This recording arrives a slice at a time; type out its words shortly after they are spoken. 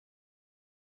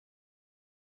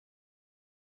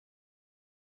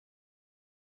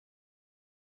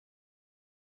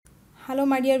Hello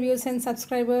my dear viewers and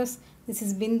subscribers, this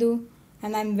is Bindu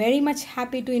and I'm very much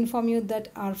happy to inform you that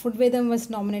our Foodvedam was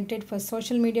nominated for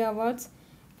Social Media Awards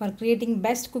for creating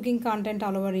best cooking content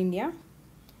all over India.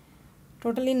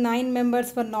 Totally 9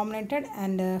 members were nominated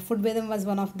and Foodvedam was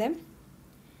one of them.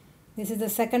 This is the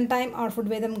second time our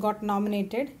Foodvedam got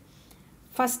nominated.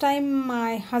 First time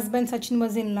my husband Sachin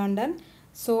was in London,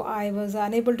 so I was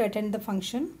unable to attend the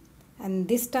function. And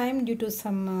this time, due to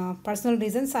some personal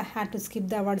reasons, I had to skip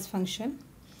the awards function.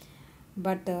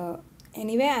 But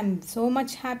anyway, I'm so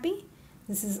much happy.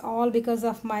 This is all because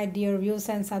of my dear viewers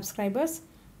and subscribers.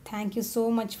 Thank you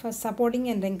so much for supporting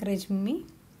and encouraging me.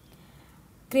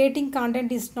 Creating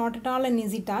content is not at all an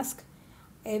easy task.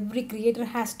 Every creator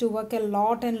has to work a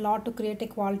lot to create a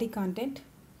quality content.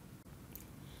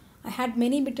 I had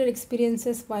many bitter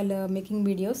experiences while making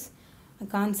videos. I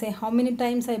can't say how many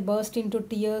times I burst into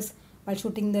tears while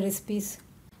shooting the recipes.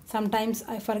 Sometimes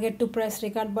I forget to press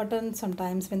record button,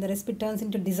 sometimes when the recipe turns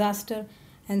into disaster,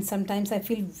 and sometimes I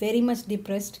feel very much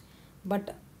depressed,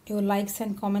 but your likes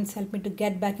and comments help me to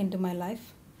get back into my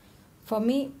life. For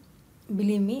me,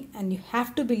 believe me, and you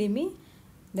have to believe me,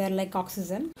 they are like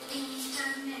oxygen.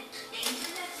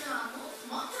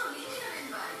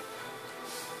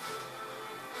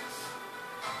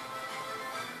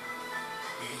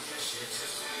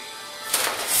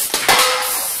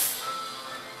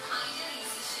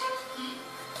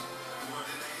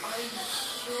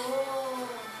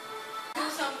 Do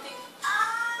something.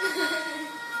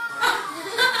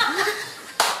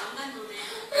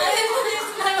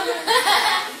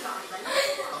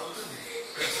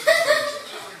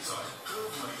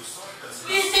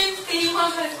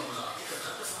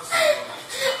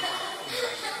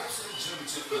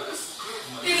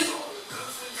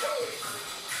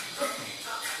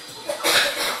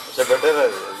 It's better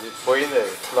పోయింది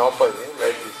flop అది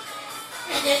light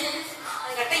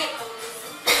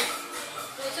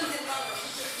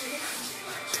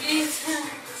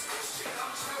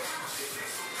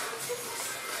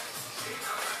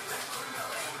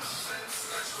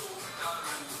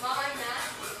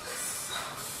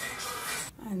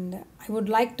And I would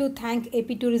like to thank AP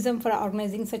Tourism for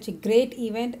organizing such a great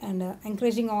event and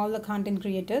encouraging all the content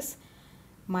creators.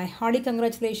 My hearty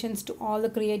congratulations to all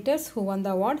the creators who won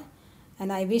the award,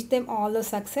 and I wish them all the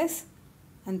success.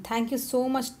 And thank you so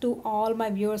much to all my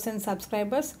viewers and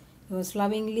subscribers. Yours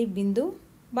lovingly, Bindu.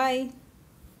 Bye.